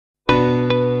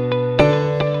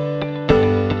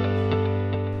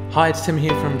Hi, it's Tim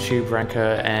here from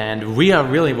TubeRanker, and we are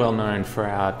really well known for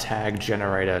our tag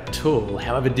generator tool.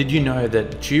 However, did you know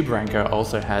that TubeRanker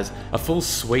also has a full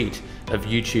suite of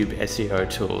YouTube SEO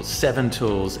tools, 7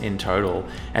 tools in total?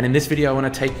 And in this video, I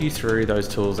want to take you through those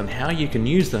tools and how you can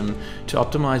use them to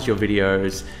optimize your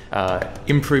videos,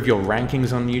 improve your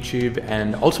rankings on YouTube,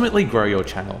 and ultimately grow your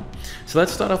channel. So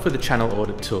let's start off with the channel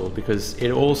audit tool, because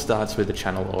it all starts with the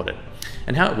channel audit.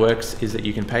 And how it works is that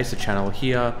you can paste a channel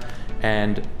here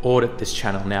and audit this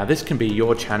channel. Now, this can be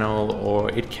your channel or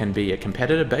it can be a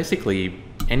competitor. Basically,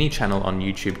 any channel on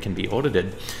YouTube can be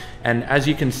audited. And as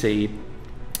you can see,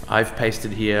 I've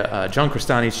pasted here John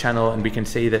Crestani's channel, and we can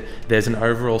see that there's an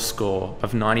overall score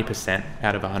of 90%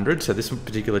 out of 100. So this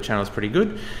particular channel is pretty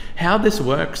good. How this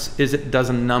works is it does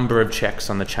a number of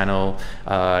checks on the channel,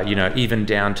 even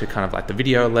down to kind of like the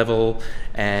video level,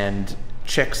 and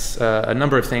checks a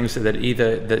number of things that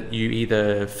you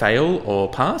either fail or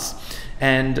pass,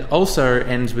 and also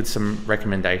ends with some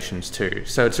recommendations too.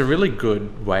 So it's a really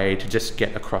good way to just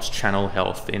get across channel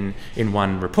health in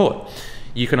one report.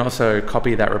 You can also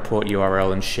copy that report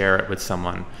URL and share it with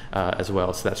someone as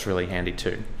well, so that's really handy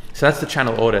too. So that's the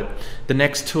channel audit. The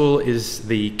next tool is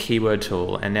the keyword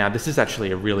tool, and now this is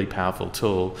actually a really powerful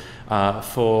tool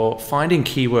for finding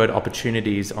keyword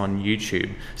opportunities on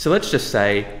YouTube. So let's just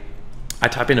say I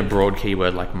type in a broad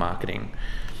keyword like marketing.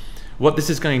 What this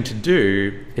is going to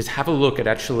do is have a look at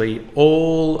actually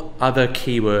all other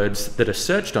keywords that are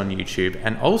searched on YouTube,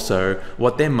 and also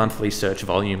what their monthly search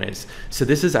volume is. So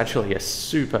this is actually a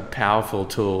super powerful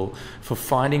tool for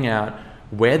finding out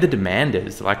where the demand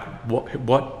is, like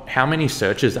how many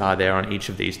searches are there on each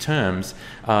of these terms.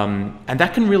 And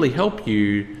that can really help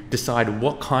you decide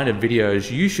what kind of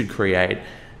videos you should create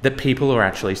that people are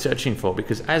actually searching for,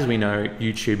 because as we know,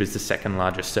 YouTube is the second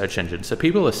largest search engine. So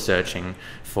people are searching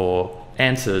for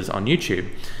answers on YouTube.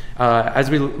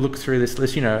 As we look through this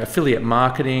list, affiliate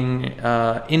marketing,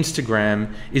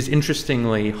 Instagram is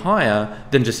interestingly higher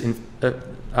than just,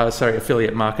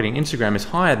 affiliate marketing, Instagram is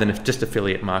higher than just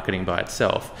affiliate marketing by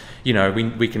itself.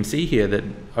 We can see here that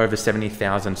over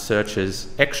 70,000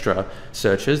 searches, extra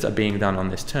searches are being done on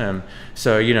this term.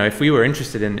 So, if we were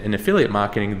interested in affiliate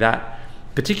marketing, that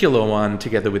particular one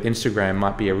together with Instagram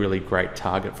might be a really great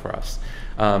target for us.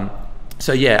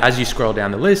 So yeah, as you scroll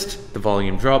down the list, the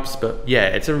volume drops, but yeah,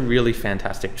 it's a really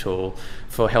fantastic tool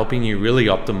for helping you really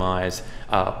optimize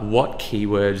what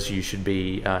keywords you should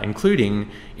be including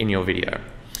in your video.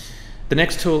 The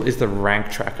next tool is the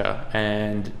rank tracker,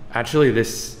 and actually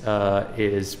this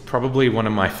is probably one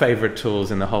of my favorite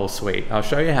tools in the whole suite. I'll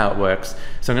show you how it works.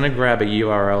 So I'm going to grab a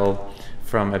URL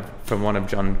from one of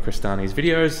John Crestani's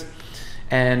videos.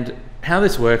 And how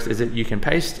this works is that you can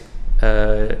paste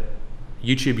a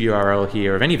YouTube URL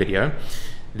here of any video,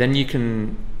 then you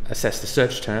can assess the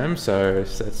search term. So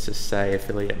let's just say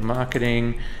affiliate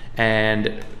marketing,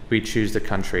 and we choose the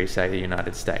country, say the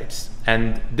United States.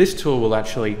 And this tool will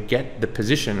actually get the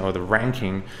position or the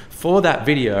ranking for that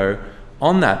video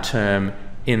on that term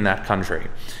in that country.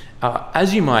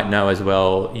 As you might know as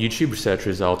well, YouTube search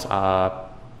results are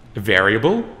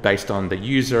variable based on the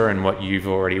user and what you've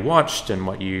already watched and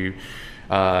what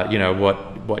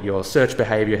what your search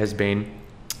behavior has been.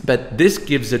 But this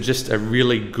gives just a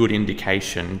really good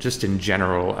indication just in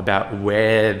general about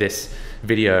where this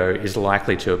video is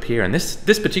likely to appear, and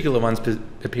this particular one's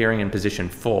appearing in position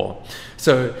 4.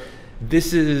 So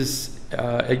this is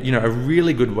a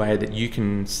really good way that you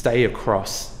can stay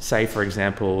across, say for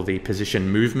example, the position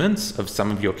movements of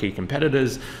some of your key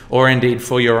competitors, or indeed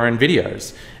for your own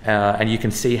videos, and you can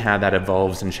see how that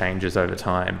evolves and changes over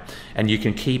time. And you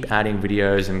can keep adding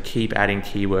videos and keep adding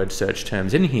keyword search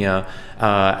terms in here,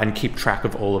 and keep track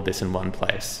of all of this in one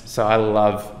place. So I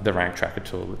love the rank tracker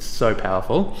tool. It's so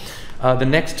powerful. The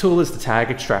next tool is the tag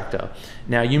extractor.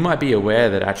 Now, you might be aware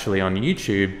that actually on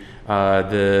YouTube,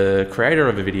 the creator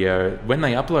of a video, when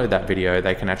they upload that video,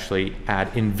 they can actually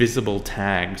add invisible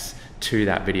tags to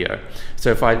that video. So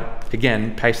if I,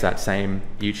 again, paste that same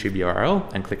YouTube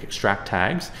URL and click extract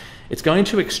tags, it's going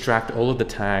to extract all of the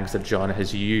tags that John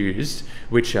has used,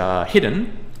 which are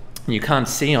hidden, and you can't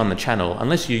see on the channel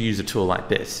unless you use a tool like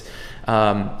this.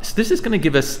 So this is going to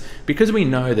give us, because we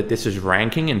know that this is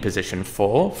ranking in position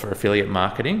 4 for affiliate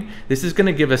marketing, this is going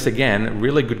to give us, again,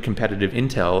 really good competitive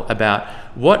intel about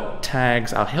what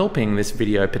tags are helping this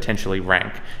video potentially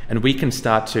rank. And we can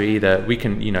start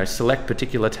to select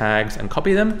particular tags and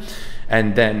copy them,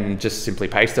 and then just simply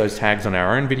paste those tags on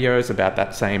our own videos about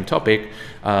that same topic,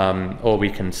 or we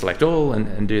can select all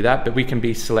and do that, but we can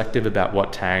be selective about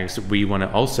what tags we want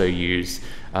to also use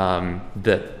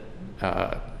that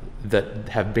that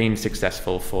have been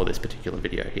successful for this particular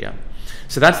video here.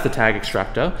 So that's the tag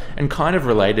extractor, and kind of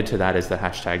related to that is the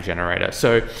hashtag generator.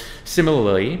 So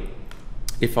similarly,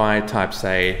 if I type,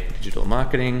 say, digital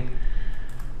marketing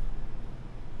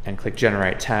and click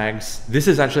generate tags, this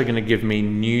is actually going to give me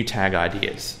new tag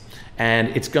ideas. And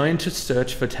it's going to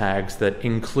search for tags that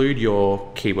include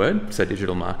your keyword, so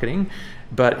digital marketing,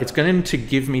 but it's going to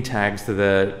give me tags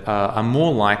that are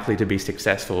more likely to be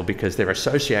successful because they're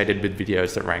associated with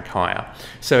videos that rank higher.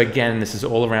 So again, this is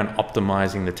all around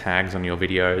optimizing the tags on your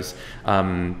videos.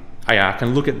 I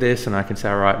can look at this and I can say,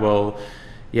 all right, well,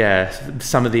 yeah,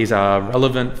 some of these are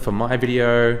relevant for my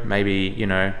video, maybe, you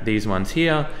know, these ones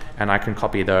here, and I can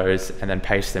copy those and then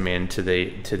paste them into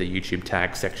the YouTube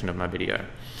tag section of my video.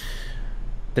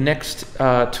 The next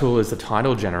tool is the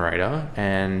title generator,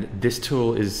 and this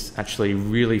tool is actually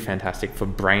really fantastic for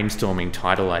brainstorming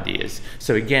title ideas.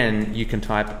 So again, you can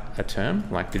type a term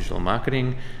like digital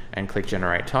marketing and click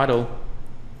generate title.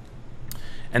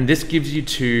 And this gives you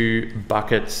 2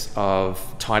 buckets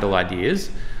of title ideas.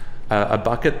 A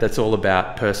bucket that's all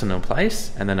about person or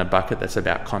place, and then a bucket that's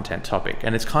about content topic.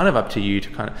 And it's kind of up to you to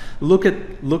kind of look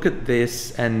at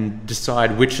this and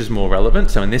decide which is more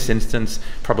relevant. So in this instance,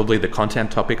 probably the content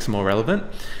topic's more relevant.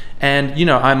 And you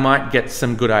know, I might get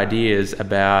some good ideas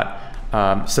about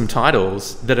some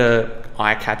titles that are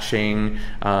eye-catching,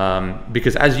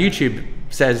 because as YouTube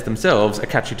says themselves, a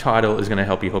catchy title is going to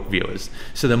help you hook viewers.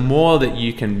 So the more that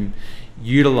you can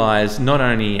utilize not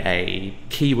only a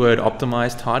keyword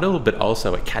optimized title, but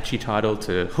also a catchy title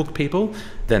to hook people,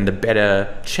 then the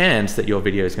better chance that your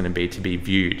video is going to be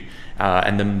viewed.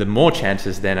 And the more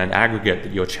chances then an aggregate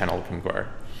that your channel can grow.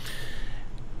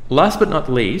 Last but not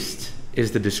least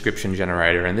is the description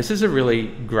generator. And this is a really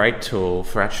great tool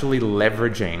for actually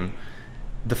leveraging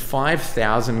the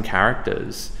 5,000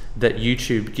 characters that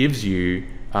YouTube gives you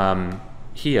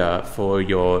here for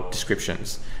your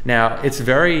descriptions. Now, it's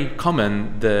very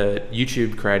common that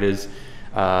YouTube creators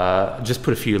just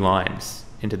put a few lines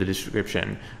into the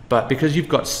description, but because you've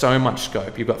got so much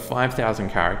scope, you've got 5,000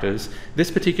 characters,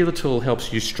 this particular tool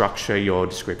helps you structure your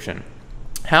description.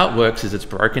 How it works is it's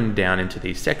broken down into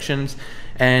these sections,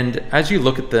 and as you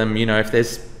look at them, you know, if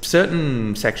there's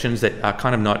certain sections that are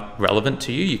kind of not relevant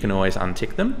to you, you can always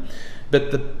untick them.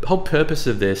 But the whole purpose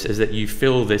of this is that you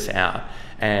fill this out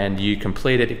and you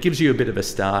complete it. It gives you a bit of a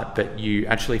start, but you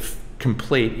actually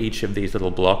complete each of these little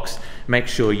blocks. Make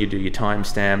sure you do your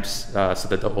timestamps so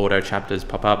that the auto chapters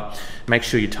pop up. Make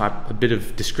sure you type a bit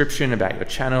of description about your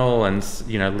channel and,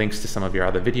 you know, links to some of your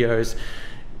other videos.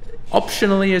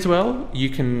 Optionally as well, you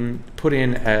can put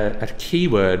in a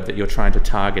keyword that you're trying to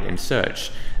target in search.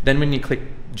 Then when you click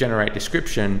generate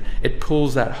description, it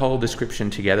pulls that whole description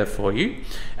together for you.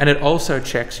 And it also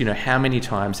checks, you know, how many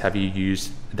times have you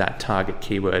used that target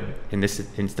keyword, in this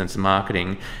instance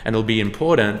marketing, and it'll be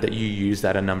important that you use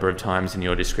that a number of times in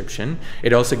your description.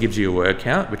 It also gives you a word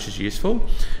count, which is useful.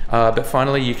 But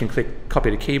finally, you can click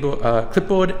copy to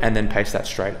clipboard and then paste that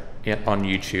straight on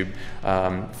YouTube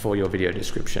for your video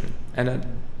description. And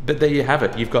but there you have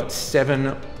it. You've got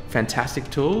 7 fantastic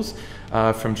tools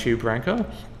from TubeRanker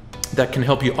that can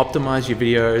help you optimize your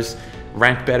videos,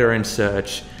 rank better in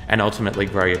search, and ultimately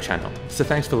grow your channel. So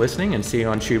thanks for listening, and see you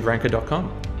on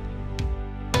TubeRanker.com.